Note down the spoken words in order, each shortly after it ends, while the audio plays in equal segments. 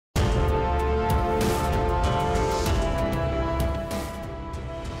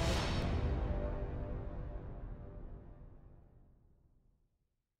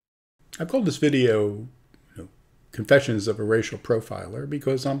I called this video, Confessions of a Racial Profiler,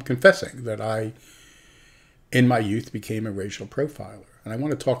 because I'm confessing that I, in my youth, became a racial profiler. And I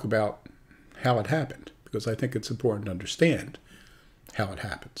want to talk about how it happened, because I think it's important to understand how it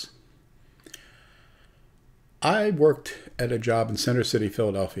happens. I worked at a job in Center City,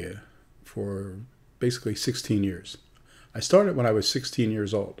 Philadelphia for basically 16 years. I started when I was 16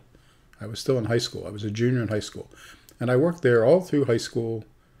 years old. I was still in high school. I was a junior in high school. And I worked there all through high school,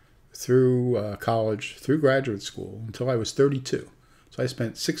 through college, through graduate school, until I was 32. So I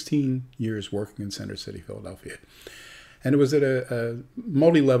spent 16 years working in Center City, Philadelphia. And it was at a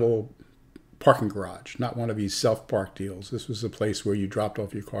multi-level parking garage, not one of these self-park deals. This was a place where you dropped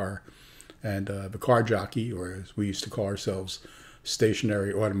off your car, and the car jockey, or as we used to call ourselves,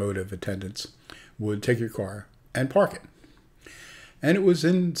 stationary automotive attendants, would take your car and park it. And it was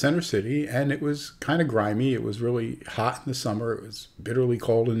in Center City, and it was kind of grimy. It was really hot in the summer. It was bitterly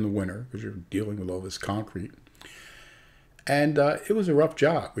cold in the winter because you're dealing with all this concrete. And it was a rough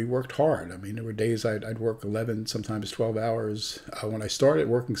job. We worked hard. I mean, there were days I'd work 11, sometimes 12 hours. When I started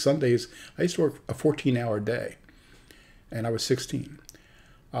working Sundays, I used to work a 14-hour day, and I was 16.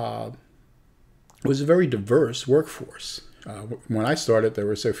 It was a very diverse workforce. When I started, there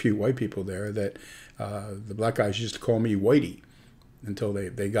were so few white people there that the black guys used to call me Whitey until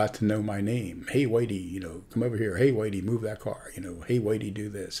they got to know my name. Hey, Whitey, come over here. Hey, Whitey, move that car. Hey, Whitey, do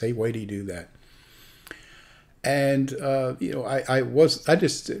this. Hey, Whitey, do that. And, I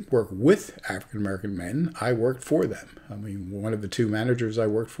just didn't work with African-American men. I worked for them. I mean, one of the two managers I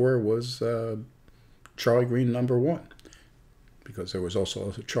worked for was Charlie Green #1, because there was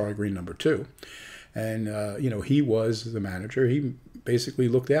also Charlie Green #2. And, he was the manager. He basically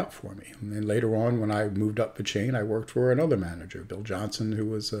looked out for me. And then later on, when I moved up the chain, I worked for another manager, Bill Johnson, who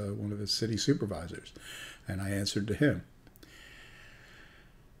was one of the city supervisors. And I answered to him.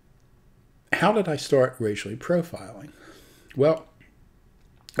 How did I start racially profiling? Well,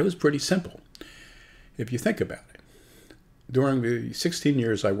 it was pretty simple, if you think about it. During the 16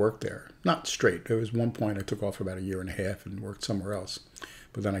 years I worked there, not straight. There was one point I took off for about a year and a half and worked somewhere else,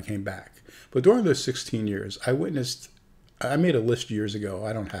 but then I came back. But during those 16 years, I made a list years ago,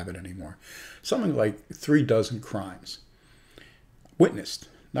 I don't have it anymore, something like 36 crimes. Witnessed,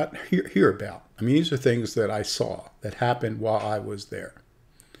 not hear about. I mean, these are things that I saw that happened while I was there.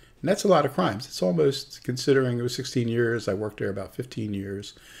 And that's a lot of crimes. It's almost, considering it was 16 years, I worked there about 15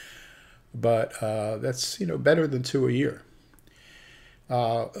 years. But that's, better than 2 a year.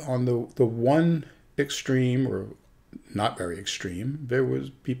 On the one extreme, or not very extreme, there was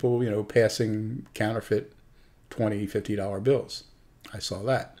people, passing counterfeit $20, $50 bills. I saw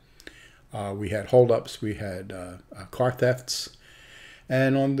that. We had holdups, we had car thefts,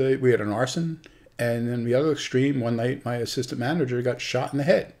 and we had an arson. And then the other extreme, one night my assistant manager got shot in the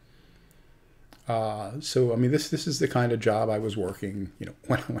head. So, I mean, this is the kind of job I was working,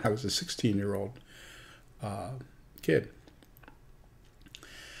 when I was a 16-year-old kid.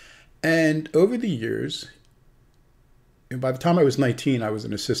 And over the years, by the time I was 19, I was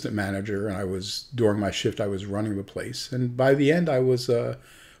an assistant manager, and during my shift, I was running the place. And by the end, I was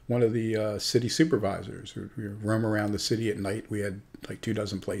one of the city supervisors. We would roam around the city at night. We had like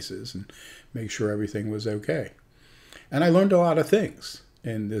 24 places and make sure everything was okay. And I learned a lot of things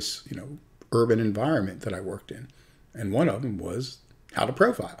in this, urban environment that I worked in. And one of them was how to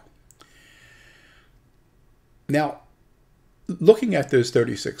profile. Now, looking at those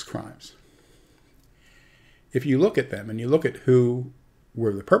 36 crimes, if you look at them and you look at who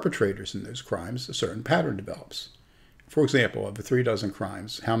were the perpetrators in those crimes, a certain pattern develops. For example, of the 36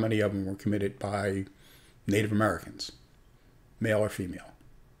 crimes, how many of them were committed by Native Americans, male or female?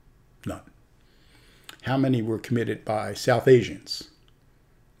 None. How many were committed by South Asians,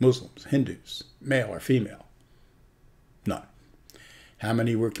 Muslims, Hindus, male or female? None. How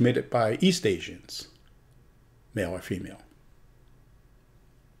many were committed by East Asians, male or female?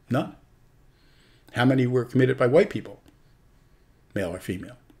 None. How many were committed by white people, male or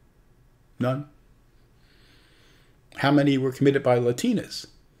female? None. How many were committed by Latinas?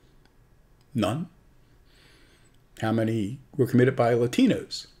 None. How many were committed by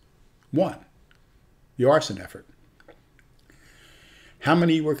Latinos? 1. The arson effort. How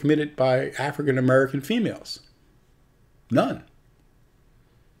many were committed by African American females? None.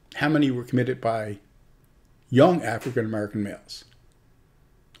 How many were committed by young African American males?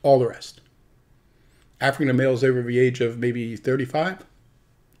 All the rest. African males over the age of maybe 35?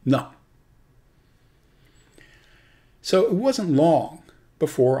 None. So it wasn't long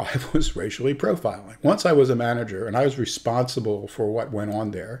before I was racially profiling. Once I was a manager and I was responsible for what went on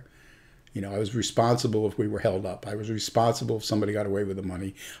there, You know, I was responsible if we were held up. I was responsible if somebody got away with the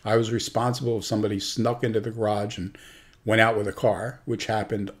money. I was responsible if somebody snuck into the garage and went out with a car, which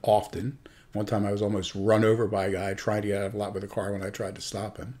happened often. One time I was almost run over by a guy trying to get out of a lot with a car when I tried to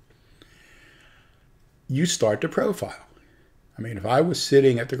stop him. You start to profile. I mean, if I was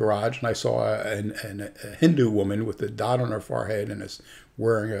sitting at the garage and I saw a Hindu woman with a dot on her forehead and is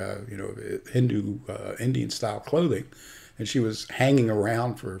wearing Hindu Indian style clothing, and she was hanging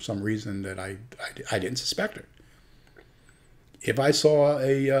around for some reason that I didn't suspect her. If I saw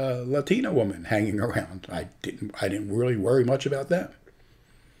a Latina woman hanging around, I didn't really worry much about them.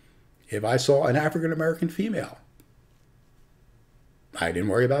 If I saw an African American female, I didn't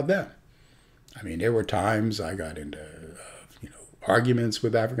worry about them. I mean, there were times I got into arguments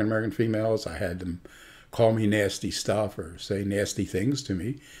with African American females. I had them call me nasty stuff or say nasty things to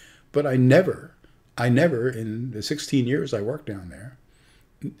me, but I never, in the 16 years I worked down there,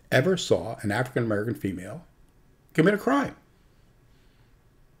 ever saw an African American female commit a crime.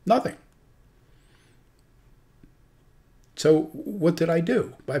 Nothing. So what did I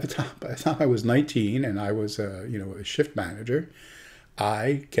do? By the time I was 19 and I was a shift manager,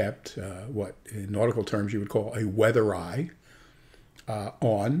 I kept what in nautical terms you would call a weather eye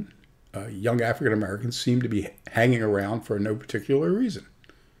on young African Americans seemed to be hanging around for no particular reason,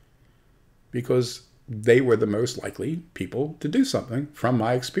 because they were the most likely people to do something from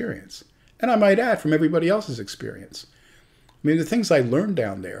my experience. And I might add, from everybody else's experience. I mean, the things I learned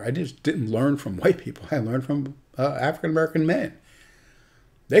down there, I just didn't learn from white people. I learned from African American men.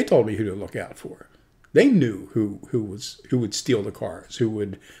 They told me who to look out for. They knew who would steal the cars, who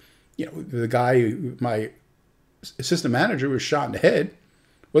would, the guy, my assistant manager was shot in the head,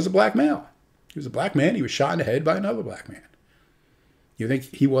 was a black male. He was a black man. He was shot in the head by another black man. You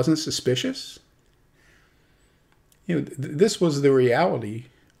think he wasn't suspicious? This was the reality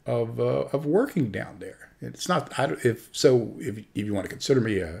of working down there. It's not. If you want to consider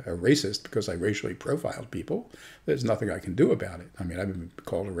me a racist because I racially profiled people, there's nothing I can do about it. I mean, I've been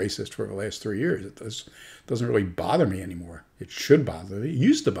called a racist for the last 3 years. It doesn't really bother me anymore. It should bother me. It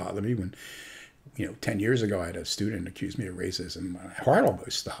used to bother me when, 10 years ago, I had a student accuse me of racism. My heart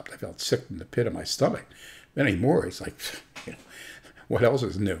almost stopped. I felt sick in the pit of my stomach. But anymore, it's like, what else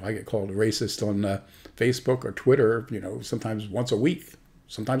is new? I get called a racist on Facebook or Twitter, sometimes once a week,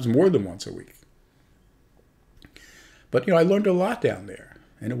 sometimes more than once a week. But, I learned a lot down there.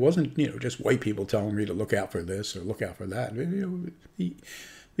 And it wasn't, just white people telling me to look out for this or look out for that.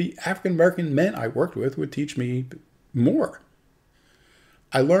 The African-American men I worked with would teach me more.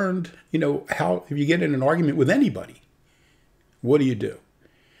 I learned, how if you get in an argument with anybody, what do you do?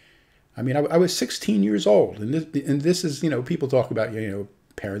 I mean, I was 16 years old. And this is, people talk about,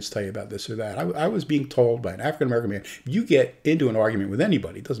 parents tell you about this or that. I was being told by an African-American man, if you get into an argument with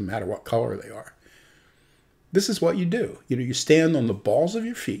anybody, it doesn't matter what color they are, this is what you do. You stand on the balls of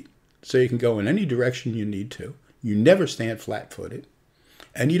your feet so you can go in any direction you need to. You never stand flat-footed.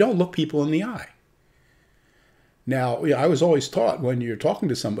 And you don't look people in the eye. Now, I was always taught when you're talking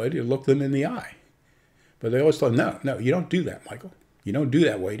to somebody to look them in the eye. But they always thought, no, you don't do that, Michael. You don't do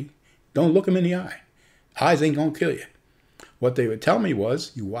that, Wadey. Don't look them in the eye. Eyes ain't going to kill you. What they would tell me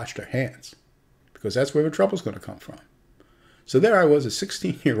was, you watch their hands. Because that's where the trouble's going to come from. So there I was, a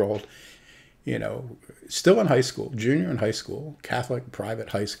 16-year-old, still in high school, junior in high school, Catholic private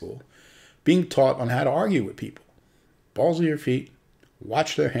high school, being taught on how to argue with people. Balls of your feet,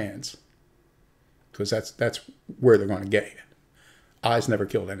 watch their hands, because that's where they're going to get you. Eyes never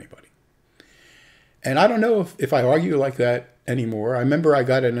killed anybody. And I don't know if I argue like that anymore. I remember I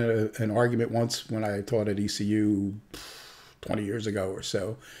got in an argument once when I taught at ECU 20 years ago or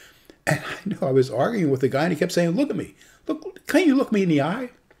so, and I knew I was arguing with a guy, and he kept saying, look at me. Look, can't you look me in the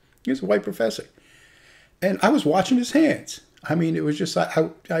eye? He was a white professor. And I was watching his hands. I mean, it was just,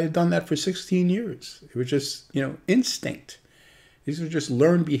 I had done that for 16 years. It was just, instinct. These are just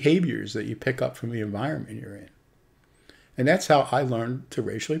learned behaviors that you pick up from the environment you're in. And that's how I learned to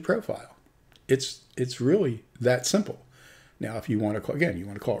racially profile. It's really that simple. Now, if you want to call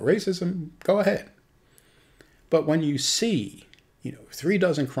it racism, go ahead. But when you see, 3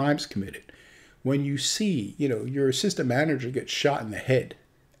 dozen crimes committed, when you see, your assistant manager get shot in the head,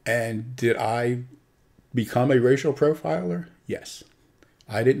 and did I become a racial profiler? Yes.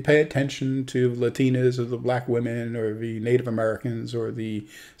 I didn't pay attention to Latinas or the black women or the Native Americans or the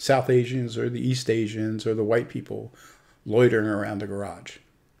South Asians or the East Asians or the white people loitering around the garage.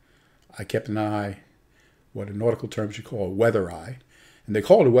 I kept an eye, what in nautical terms you call a weather eye. And they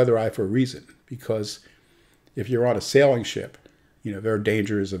call it a weather eye for a reason, because if you're on a sailing ship, there are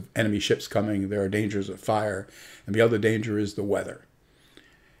dangers of enemy ships coming, there are dangers of fire, and the other danger is the weather.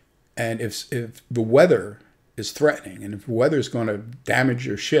 And if the weather is threatening, and if the weather is going to damage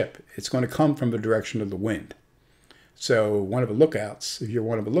your ship, it's going to come from the direction of the wind. So one of the lookouts, if you're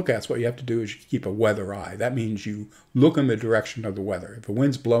one of the lookouts, what you have to do is you keep a weather eye. That means you look in the direction of the weather. If the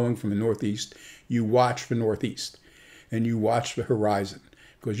wind's blowing from the northeast, you watch the northeast and you watch the horizon,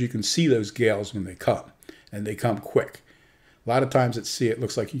 because you can see those gales when they come, and they come quick. A lot of times at sea, it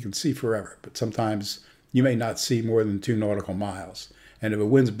looks like you can see forever, but sometimes you may not see more than 2 nautical miles. And if the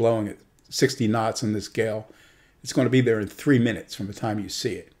wind's blowing at 60 knots in this gale, it's going to be there in 3 minutes from the time you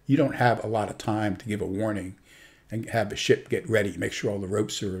see it. You don't have a lot of time to give a warning and have the ship get ready, make sure all the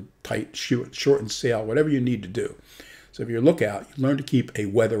ropes are tight, shorten sail, whatever you need to do. So if you're a lookout, you learn to keep a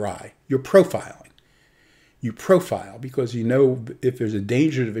weather eye. You're profiling. You profile because you know if there's a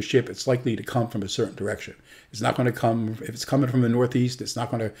danger to the ship, it's likely to come from a certain direction. It's not going to come, if it's coming from the northeast, it's not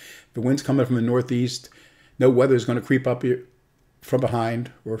going to, if the wind's coming from the northeast, no weather is going to creep up from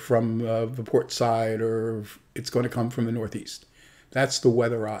behind or from the port side, or it's going to come from the northeast. That's the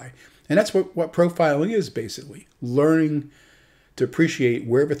weather eye. And that's what profiling is, basically. Learning to appreciate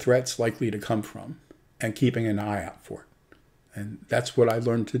where the threat's likely to come from and keeping an eye out for it. And that's what I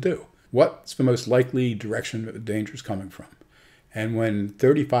learned to do. What's the most likely direction that the danger is coming from? And when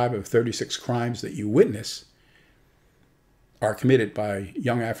 35 of 36 crimes that you witness are committed by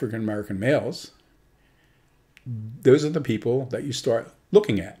young African-American males, those are the people that you start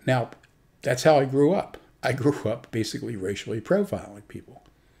looking at. Now, that's how I grew up. I grew up basically racially profiling people.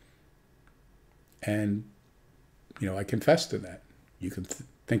 And, you know, I confess to that. You can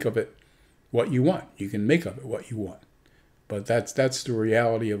think of it what you want. You can make of it what you want. But that's the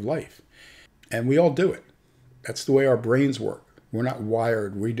reality of life. And we all do it. That's the way our brains work. We're not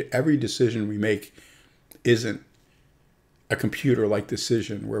wired. Every decision we make isn't a computer-like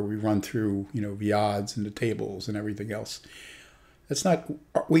decision where we run through, you know, the odds and the tables and everything else. That's not,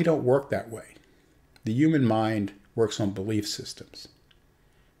 we don't work that way. The human mind works on belief systems.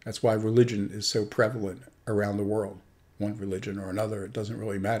 That's why religion is so prevalent around the world. One religion or another, it doesn't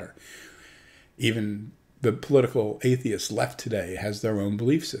really matter. Even the political atheist left today has their own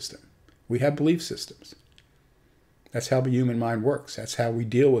belief system. We have belief systems. That's how the human mind works. That's how we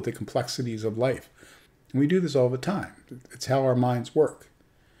deal with the complexities of life. And we do this all the time. It's how our minds work.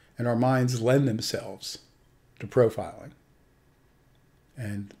 And our minds lend themselves to profiling.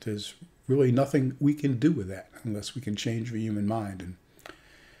 And there's really nothing we can do with that unless we can change the human mind. And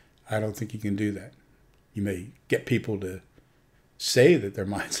I don't think you can do that. You may get people to say that their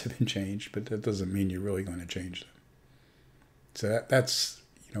minds have been changed, but that doesn't mean you're really going to change them. So that's,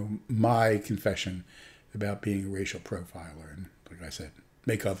 you know, my confession about being a racial profiler. And like I said,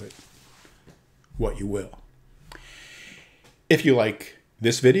 make of it what you will. If you like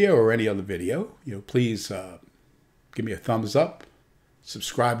this video or any other video, you know, please give me a thumbs up,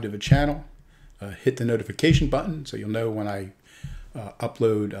 subscribe to the channel, hit the notification button so you'll know when I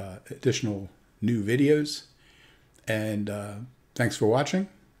upload additional new videos. And thanks for watching.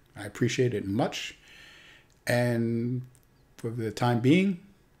 I appreciate it much. And for the time being,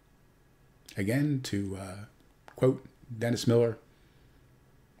 again, to quote Dennis Miller,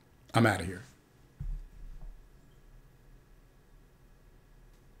 I'm out of here.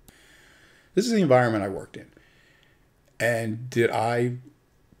 This is the environment I worked in. And did I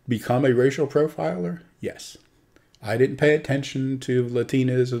become a racial profiler? Yes. I didn't pay attention to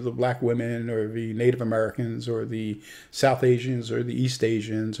Latinas or the black women or the Native Americans or the South Asians or the East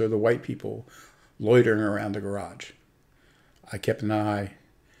Asians or the white people loitering around the garage. I kept an eye,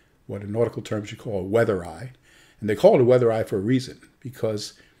 what in nautical terms you call a weather eye. And they call it a weather eye for a reason,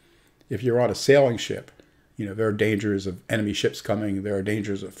 because if you're on a sailing ship, you know, there are dangers of enemy ships coming, there are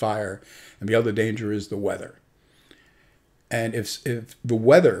dangers of fire, and the other danger is the weather. And if the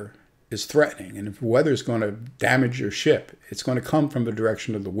weather is threatening, and if the weather is going to damage your ship, it's going to come from the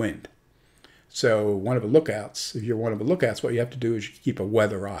direction of the wind. So one of the lookouts, if you're one of the lookouts, what you have to do is you keep a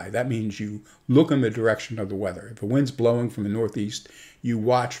weather eye. That means you look in the direction of the weather. If the wind's blowing from the northeast, you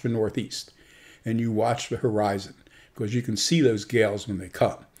watch the northeast and you watch the horizon, because you can see those gales when they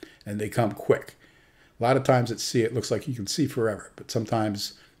come, and they come quick. A lot of times at sea, it looks like you can see forever, but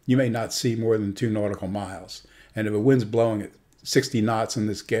sometimes you may not see more than 2 nautical miles. And if the wind's blowing at 60 knots in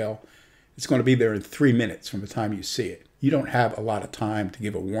this gale, it's going to be there in 3 minutes from the time you see it. You don't have a lot of time to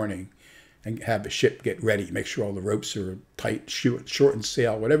give a warning and have the ship get ready, make sure all the ropes are tight, shorten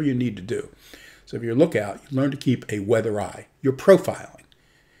sail, whatever you need to do. So if you're a lookout, you learn to keep a weather eye. You're profiling.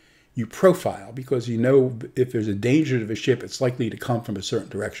 You profile because you know if there's a danger to the ship, it's likely to come from a certain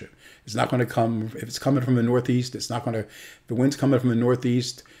direction. It's not going to come, if it's coming from the northeast, it's not going to, if the wind's coming from the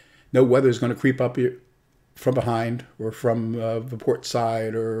northeast, no weather is going to creep up from behind or from the port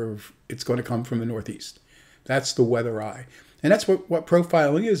side, or it's going to come from the northeast. That's the weather eye. And that's what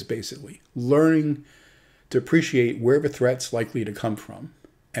profiling is, basically. Learning to appreciate where the threat's likely to come from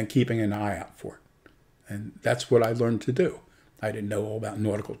and keeping an eye out for it. And that's what I learned to do. I didn't know all about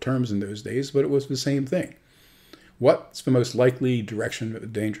nautical terms in those days, but it was the same thing. What's the most likely direction that the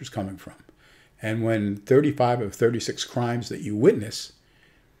danger is coming from? And when 35 of 36 crimes that you witness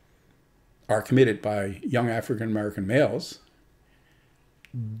are committed by young African-American males,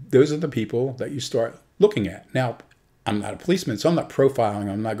 those are the people that you start looking at. Now, I'm not a policeman, so I'm not profiling.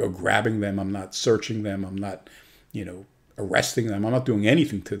 I'm not grabbing them. I'm not searching them. I'm not, arresting them. I'm not doing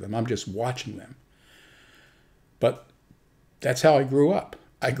anything to them. I'm just watching them. But that's how I grew up.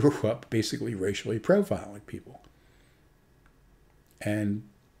 I grew up basically racially profiling people. And,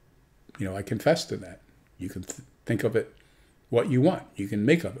 I confess to that. You can think of it what you want. You can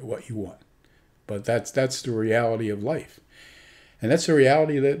make of it what you want. But that's the reality of life. And that's the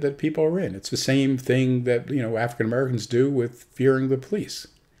reality that people are in. It's the same thing that, African Americans do with fearing the police.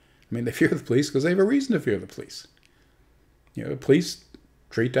 I mean, they fear the police because they have a reason to fear the police. The police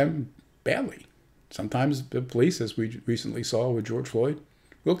treat them badly. Sometimes the police, as we recently saw with George Floyd,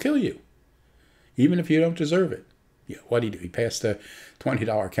 will kill you, even if you don't deserve it. What did he do? He passed a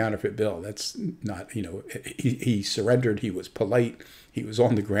 $20 counterfeit bill. That's not, he surrendered. He was polite. He was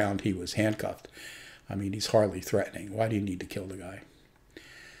on the ground. He was handcuffed. I mean, he's hardly threatening. Why do you need to kill the guy?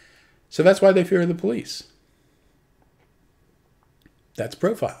 So that's why they fear the police. That's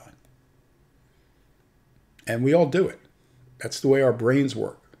profiling. And we all do it. That's the way our brains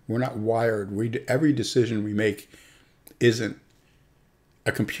work. We're not wired. Every decision we make isn't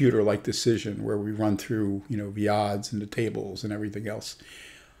a computer-like decision where we run through, the odds and the tables and everything else.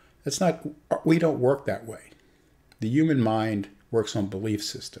 We don't work that way. The human mind works on belief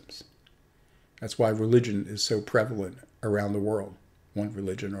systems. That's why religion is so prevalent around the world. One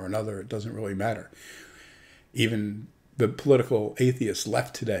religion or another, it doesn't really matter. Even the political atheist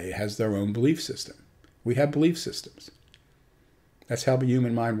left today has their own belief system. We have belief systems. That's how the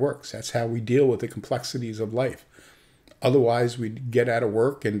human mind works. That's how we deal with the complexities of life. Otherwise, we'd get out of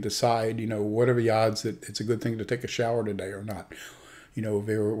work and decide, what are the odds that it's a good thing to take a shower today or not.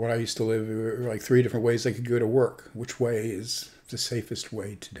 When I used to live, there were like 3 different ways I could go to work. Which way is the safest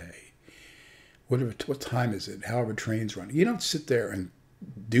way today? What time is it? How are the trains running? You don't sit there and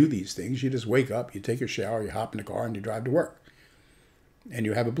do these things. You just wake up, you take a shower, you hop in the car, and you drive to work. And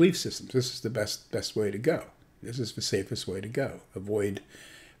you have a belief system. This is the best way to go. This is the safest way to go. Avoid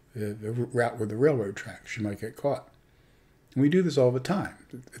the route with the railroad tracks. You might get caught. And we do this all the time.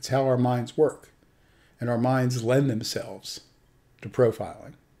 It's how our minds work. And our minds lend themselves to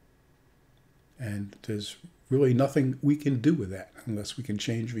profiling. And there's really nothing we can do with that unless we can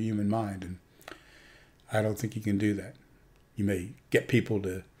change the human mind. And I don't think you can do that. You may get people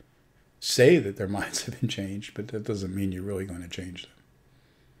to say that their minds have been changed, but that doesn't mean you're really going to change them.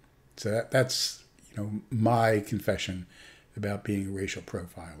 So that's my confession about being a racial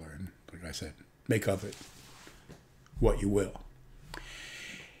profiler. And like I said, make of it what you will.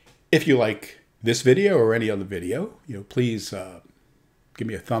 If you like this video or any other video, please give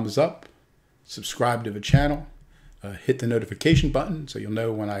me a thumbs up, subscribe to the channel, hit the notification button so you'll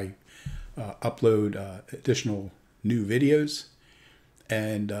know when I upload additional new videos.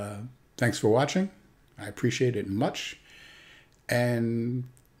 And thanks for watching. I appreciate it much. And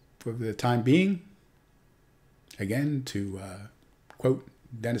for the time being, again, to quote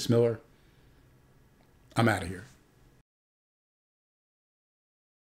Dennis Miller, I'm out of here.